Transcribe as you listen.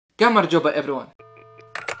Gamarjoba everyone!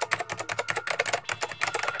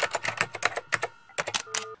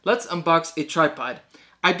 Let's unbox a tripod.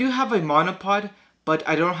 I do have a monopod, but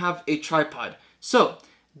I don't have a tripod. So,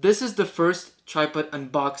 this is the first tripod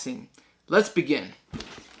unboxing. Let's begin.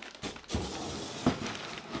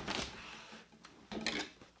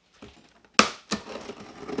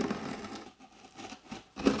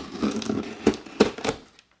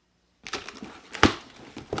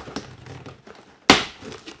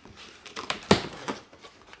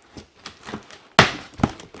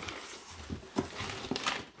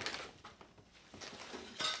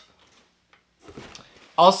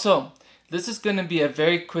 Also, this is going to be a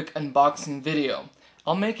very quick unboxing video.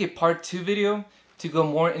 I'll make a part 2 video to go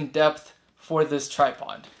more in depth for this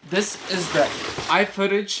tripod. This is the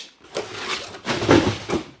iFootage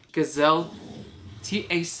Gazelle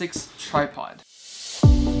TA6 tripod.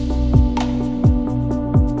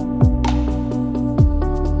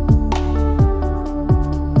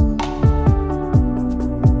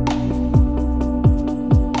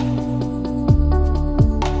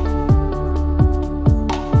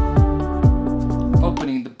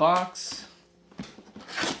 Box.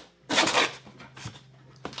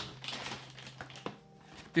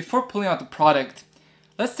 Before pulling out the product,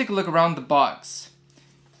 let's take a look around the box.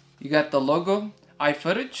 You got the logo,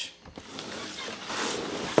 iFootage.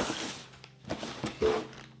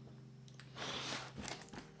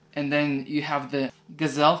 And then you have the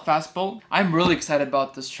Gazelle fastbolt. I'm really excited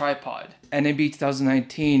about this tripod. NAB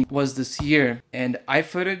 2019 was this year, and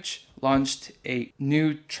iFootage launched a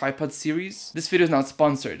new tripod series. This video is not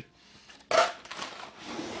sponsored.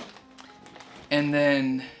 And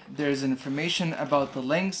then there's information about the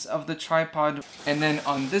lengths of the tripod. And then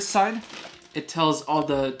on this side, it tells all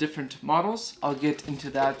the different models. I'll get into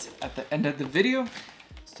that at the end of the video.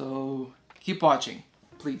 So keep watching,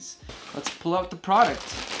 please. Let's pull out the product.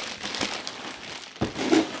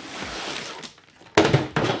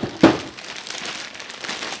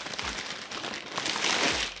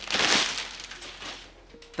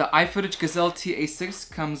 The iFootage Gazelle TA6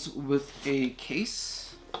 comes with a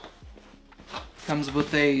case, comes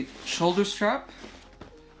with a shoulder strap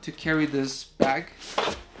to carry this bag,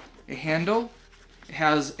 a handle, it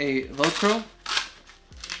has a Velcro,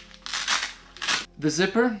 the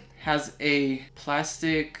zipper has a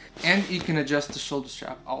plastic, and you can adjust the shoulder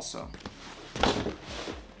strap also.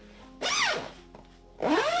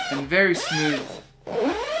 And very smooth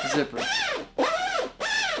zipper.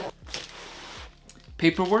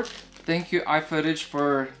 Paperwork. Thank you iFootage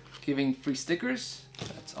for giving free stickers.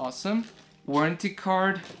 That's awesome. Warranty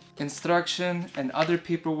card, instruction, and other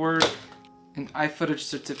paperwork, and iFootage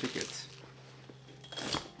certificate.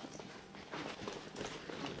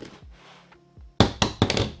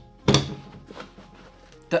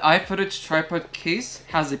 The iFootage tripod case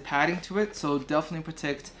has a padding to it, so definitely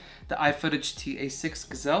protect the iFootage TA6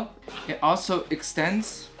 Gazelle. It also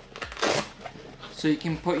extends, so you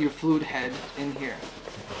can put your fluid head in here.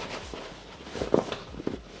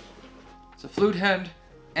 So fluid head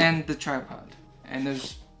and the tripod. And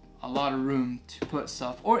there's a lot of room to put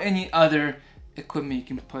stuff or any other equipment you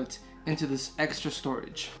can put into this extra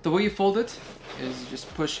storage. The way you fold it is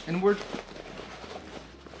just push inward.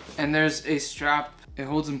 And there's a strap. It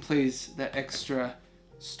holds in place that extra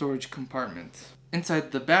storage compartment.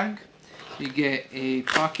 Inside the bag, you get a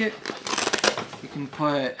pocket. You can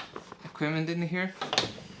put equipment in here.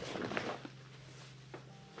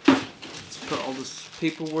 Let's put all this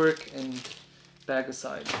paperwork and bag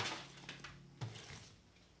aside.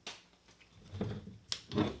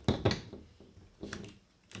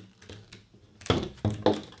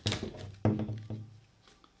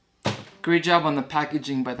 Great job on the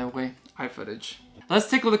packaging, by the way, iFootage. Let's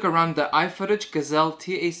take a look around the iFootage Gazelle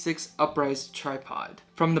TA6 upright tripod.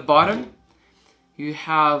 From the bottom, you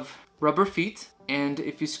have rubber feet. And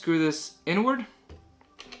if you screw this inward,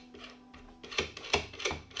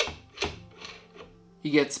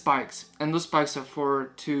 you get spikes. And those spikes are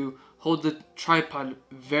to hold the tripod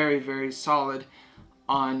very, very solid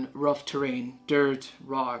on rough terrain, dirt,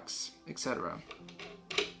 rocks, etc.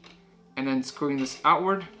 And then screwing this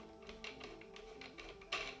outward,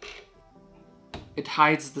 it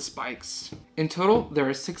hides the spikes. In total, there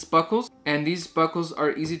are 6 buckles, and these buckles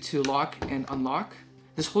are easy to lock and unlock.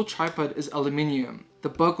 This whole tripod is aluminum. The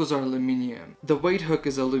buckles are aluminum. The weight hook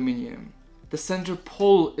is aluminum. The center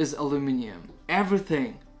pole is aluminum.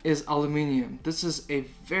 Everything is aluminum. This is a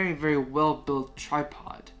very, very well built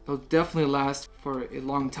tripod. It'll definitely last for a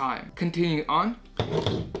long time. Continuing on,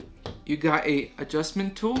 you got a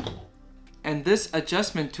adjustment tool, and this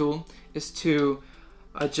adjustment tool is to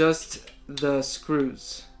adjust the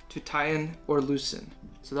screws to tighten or loosen.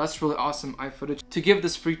 So that's really awesome iFootage to give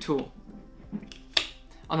this free tool.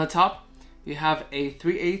 On the top, you have a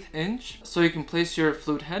 3/8 inch, so you can place your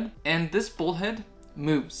flute head, and this bowl head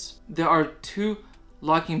moves. There are two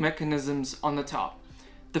locking mechanisms on the top.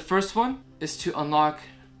 The first one is to unlock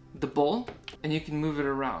the bowl, and you can move it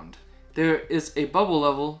around. There is a bubble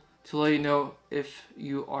level to let you know if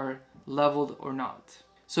you are leveled or not.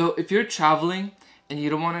 So if you're traveling and you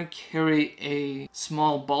don't want to carry a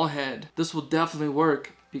small ball head, this will definitely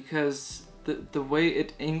work because the way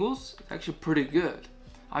it angles is actually pretty good.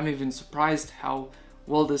 I'm even surprised how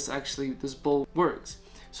well this bowl works.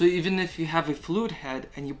 So even if you have a flute head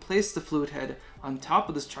and you place the flute head on top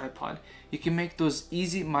of this tripod, you can make those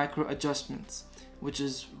easy micro adjustments, which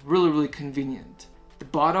is really convenient. The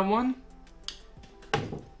bottom one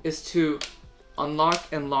is to unlock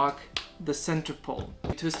and lock the center pole.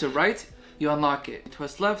 You twist it right, you unlock it. You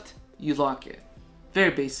twist left, you lock it.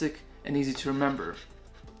 Very basic and easy to remember.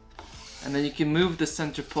 And then you can move the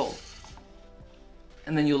center pole.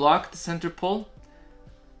 And then you lock the center pole,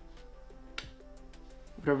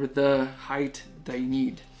 whatever the height that you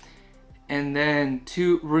need. And then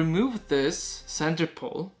to remove this center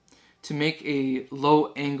pole, to make a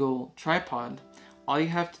low angle tripod, all you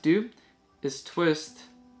have to do is twist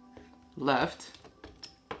left.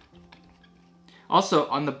 Also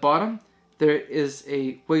on the bottom, there is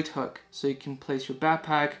a weight hook, so you can place your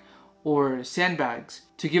backpack or sandbags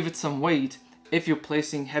to give it some weight if you're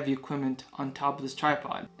placing heavy equipment on top of this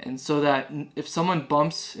tripod, and so that if someone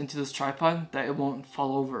bumps into this tripod, that it won't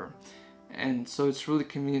fall over. And so it's really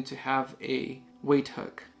convenient to have a weight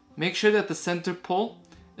hook. Make sure that the center pole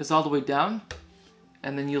is all the way down,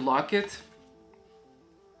 and then you lock it,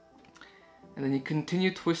 and then you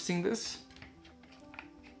continue twisting this,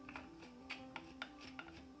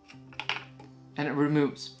 and it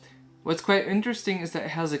removes. What's quite interesting is that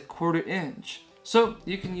it has a 1/4 inch. So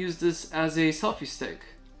you can use this as a selfie stick,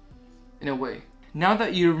 in a way. Now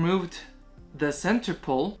that you removed the center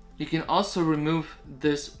pole, you can also remove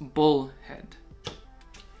this bowl head.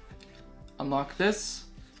 Unlock this,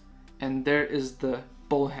 and there is the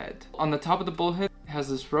bowl head. On the top of the bowl head, it has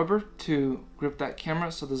this rubber to grip that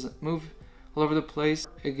camera so it doesn't move all over the place.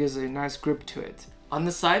 It gives a nice grip to it. On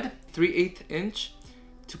the side, 3/8 inch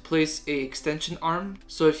to place a extension arm.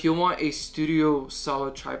 So if you want a studio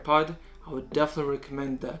solid tripod, I would definitely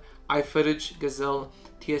recommend the iFootage Gazelle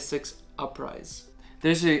TA6 Uprise.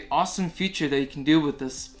 There's an awesome feature that you can do with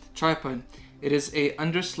this tripod. It is a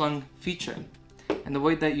underslung feature. And the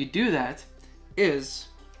way that you do that is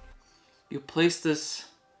you place this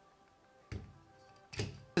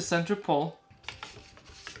the center pole.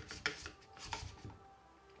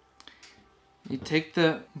 You take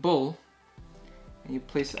the bowl and you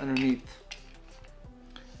place it underneath.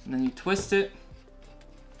 And then you twist it.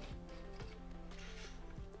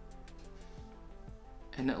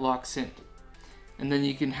 And it locks in. And then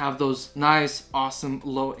you can have those nice, awesome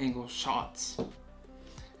low angle shots. And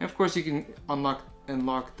of course you can unlock and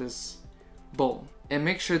lock this bowl. And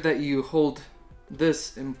make sure that you hold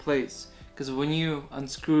this in place, because when you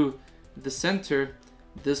unscrew the center,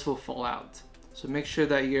 this will fall out. So make sure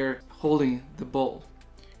that you're holding the bowl,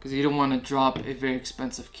 because you don't want to drop a very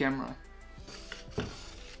expensive camera.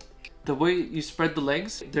 The way you spread the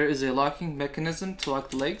legs, there is a locking mechanism to lock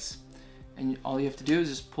the legs. And all you have to do is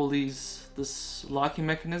just pull this locking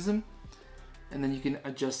mechanism, and then you can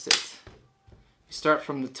adjust it. You start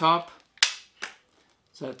from the top,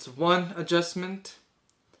 so that's 1 adjustment,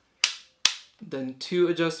 then 2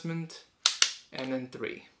 adjustment, and then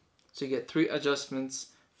 3. So you get 3 adjustments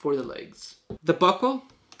for the legs. The buckle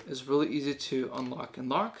is really easy to unlock and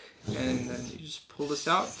lock, and then you just pull this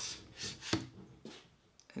out,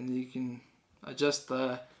 and you can adjust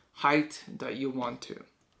the height that you want to.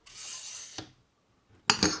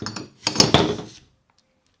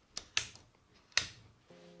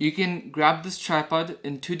 You can grab this tripod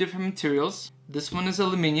in 2 different materials. This one is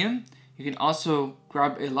aluminum. You can also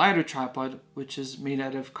grab a lighter tripod, which is made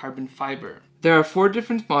out of carbon fiber. There are 4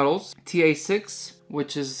 different models: TA6,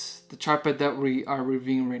 which is the tripod that we are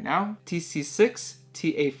reviewing right now, TC6,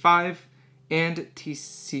 TA5, and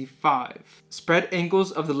TC5. Spread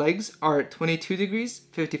angles of the legs are 22 degrees,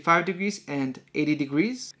 55 degrees, and 80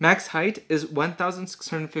 degrees. Max height is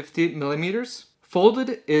 1,650 millimeters.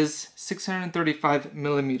 Folded is 635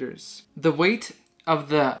 millimeters. The weight of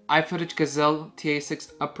the iFootage Gazelle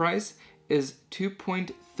TA6 Uprise is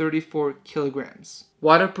 2.34 kilograms.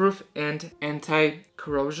 Waterproof and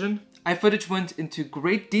anti-corrosion. iFootage went into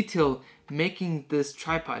great detail making this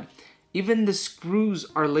tripod. Even the screws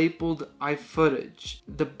are labeled iFootage.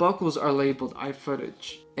 The buckles are labeled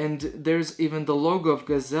iFootage. And there's even the logo of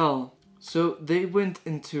Gazelle So they went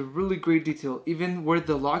into really great detail. Even where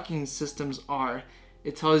the locking systems are,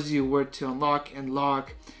 it tells you where to unlock and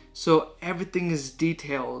lock. So everything is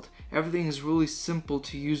detailed. Everything is really simple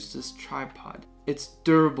to use this tripod. It's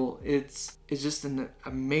durable. It's just an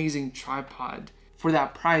amazing tripod for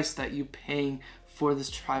that price that you're paying for this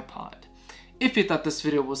tripod. If you thought this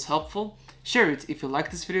video was helpful, share it. If you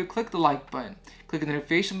like this video, click the like button. Click the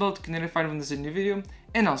notification bell to get notified when there's a new video.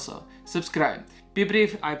 And also, subscribe. Be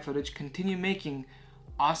brave, iFootage. Continue making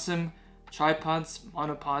awesome tripods,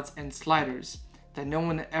 monopods, and sliders that no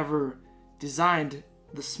one ever designed.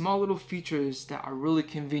 The small little features that are really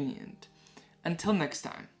convenient. Until next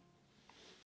time.